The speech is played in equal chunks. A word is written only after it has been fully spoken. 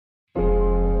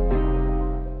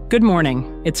Good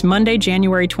morning. It's Monday,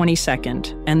 January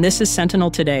 22nd, and this is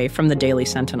Sentinel Today from the Daily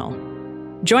Sentinel.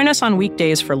 Join us on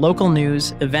weekdays for local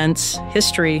news, events,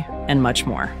 history, and much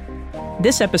more.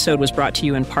 This episode was brought to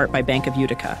you in part by Bank of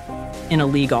Utica, in a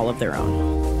league all of their own.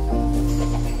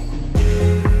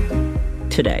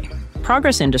 Today,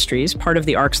 Progress Industries, part of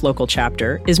the ARC's local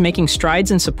chapter, is making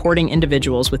strides in supporting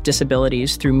individuals with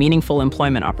disabilities through meaningful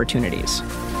employment opportunities.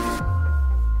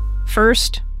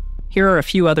 First, here are a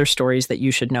few other stories that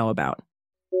you should know about.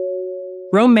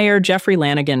 Rome Mayor Jeffrey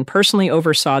Lanigan personally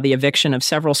oversaw the eviction of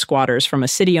several squatters from a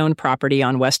city-owned property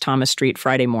on West Thomas Street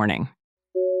Friday morning.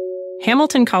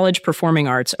 Hamilton College Performing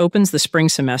Arts opens the spring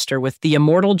semester with The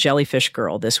Immortal Jellyfish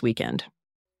Girl this weekend.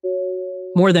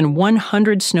 More than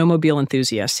 100 snowmobile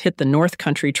enthusiasts hit the North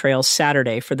Country Trails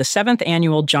Saturday for the 7th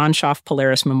annual John Schaaf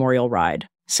Polaris Memorial Ride,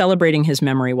 celebrating his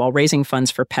memory while raising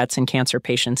funds for pets and cancer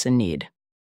patients in need.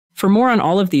 For more on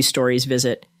all of these stories,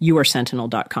 visit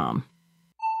yoursentinel.com.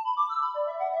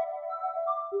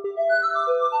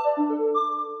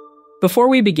 Before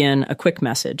we begin, a quick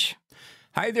message.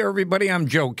 Hi there, everybody. I'm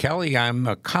Joe Kelly. I'm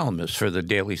a columnist for the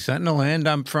Daily Sentinel, and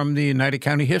I'm from the Oneida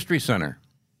County History Center.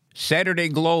 Saturday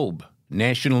Globe,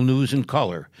 National News in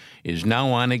Color, is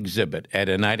now on exhibit at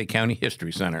Oneida County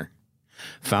History Center.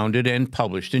 Founded and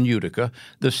published in Utica,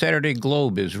 the Saturday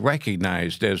Globe is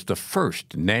recognized as the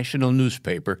first national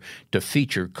newspaper to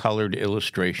feature colored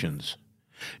illustrations.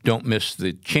 Don't miss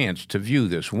the chance to view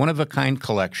this one-of-a-kind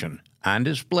collection, on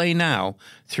display now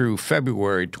through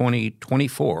February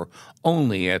 2024,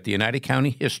 only at the Oneida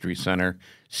County History Center,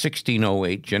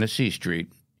 1608 Genesee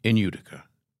Street in Utica.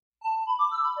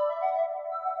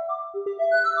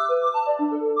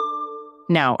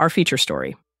 Now, our feature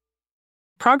story.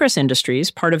 Progress Industries,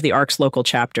 part of the ARC's local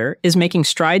chapter, is making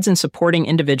strides in supporting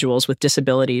individuals with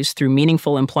disabilities through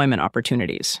meaningful employment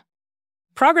opportunities.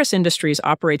 Progress Industries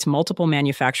operates multiple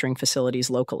manufacturing facilities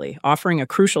locally, offering a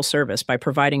crucial service by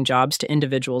providing jobs to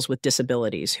individuals with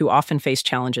disabilities who often face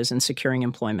challenges in securing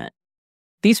employment.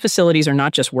 These facilities are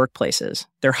not just workplaces,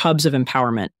 they're hubs of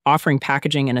empowerment, offering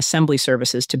packaging and assembly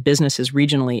services to businesses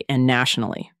regionally and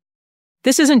nationally.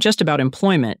 This isn't just about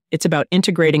employment, it's about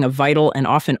integrating a vital and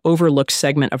often overlooked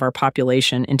segment of our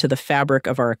population into the fabric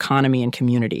of our economy and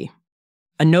community.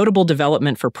 A notable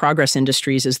development for Progress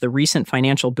Industries is the recent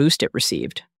financial boost it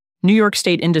received. New York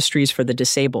State Industries for the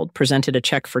Disabled presented a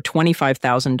check for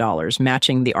 $25,000,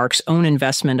 matching the ARC's own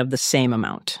investment of the same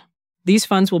amount. These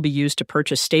funds will be used to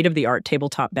purchase state-of-the-art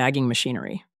tabletop bagging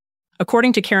machinery.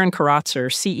 According to Karen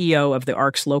Karatzer, CEO of the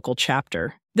ARC's local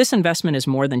chapter, this investment is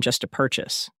more than just a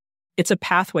purchase. It's a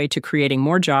pathway to creating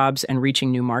more jobs and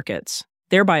reaching new markets,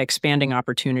 thereby expanding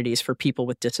opportunities for people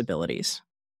with disabilities.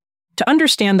 To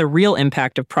understand the real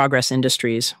impact of Progress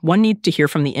Industries, one needs to hear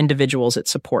from the individuals it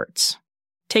supports.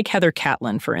 Take Heather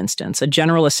Catlin, for instance, a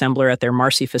general assembler at their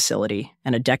Marcy facility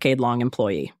and a decade-long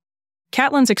employee.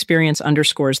 Catlin's experience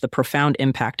underscores the profound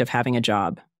impact of having a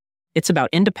job. It's about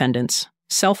independence,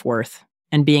 self-worth,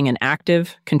 and being an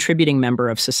active, contributing member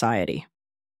of society.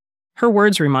 Her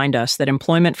words remind us that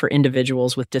employment for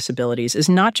individuals with disabilities is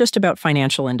not just about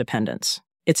financial independence.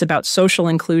 It's about social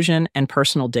inclusion and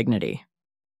personal dignity.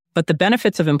 But the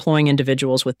benefits of employing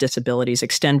individuals with disabilities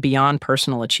extend beyond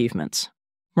personal achievements.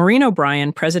 Maureen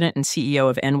O'Brien, president and CEO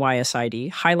of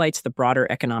NYSID, highlights the broader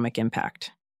economic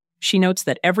impact. She notes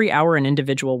that every hour an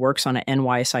individual works on an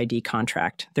NYSID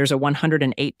contract, there's a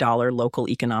 $108 local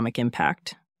economic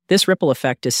impact. This ripple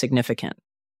effect is significant.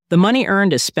 The money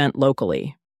earned is spent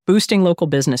locally, boosting local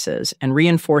businesses and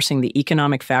reinforcing the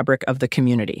economic fabric of the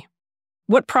community.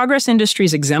 What Progress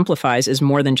Industries exemplifies is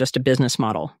more than just a business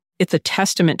model. It's a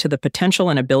testament to the potential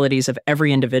and abilities of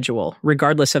every individual,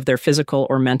 regardless of their physical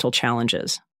or mental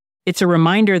challenges. It's a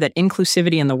reminder that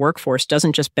inclusivity in the workforce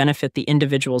doesn't just benefit the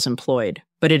individuals employed,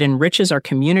 but it enriches our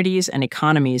communities and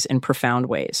economies in profound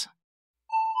ways.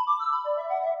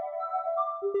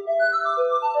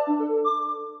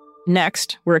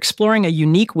 Next, we're exploring a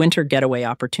unique winter getaway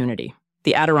opportunity,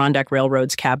 the Adirondack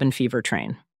Railroad's Cabin Fever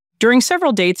Train. During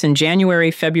several dates in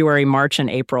January, February, March, and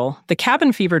April, the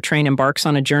Cabin Fever Train embarks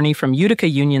on a journey from Utica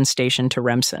Union Station to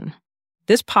Remsen.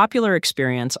 This popular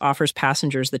experience offers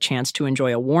passengers the chance to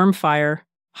enjoy a warm fire,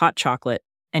 hot chocolate,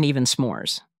 and even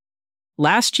s'mores.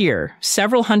 Last year,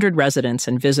 several hundred residents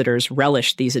and visitors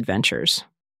relished these adventures.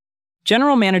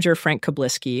 General Manager Frank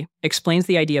Kabliski explains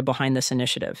the idea behind this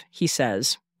initiative. He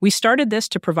says, "We started this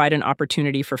to provide an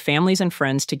opportunity for families and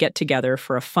friends to get together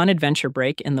for a fun adventure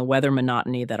break in the weather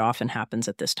monotony that often happens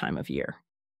at this time of year."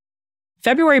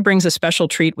 February brings a special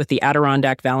treat with the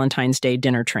Adirondack Valentine's Day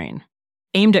Dinner Train.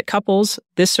 Aimed at couples,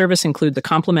 this service includes a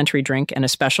complimentary drink and a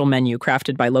special menu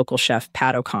crafted by local chef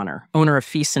Pat O'Connor, owner of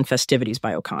Feasts and Festivities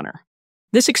by O'Connor.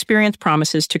 This experience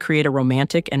promises to create a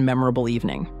romantic and memorable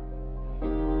evening.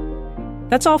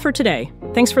 That's all for today.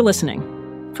 Thanks for listening.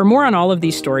 For more on all of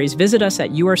these stories, visit us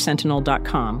at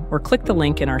yoursentinel.com or click the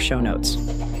link in our show notes.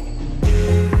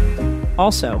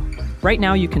 Also, right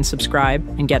now you can subscribe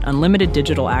and get unlimited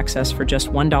digital access for just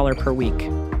 $1 per week.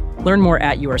 Learn more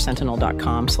at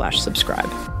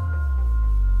yoursentinel.com/subscribe.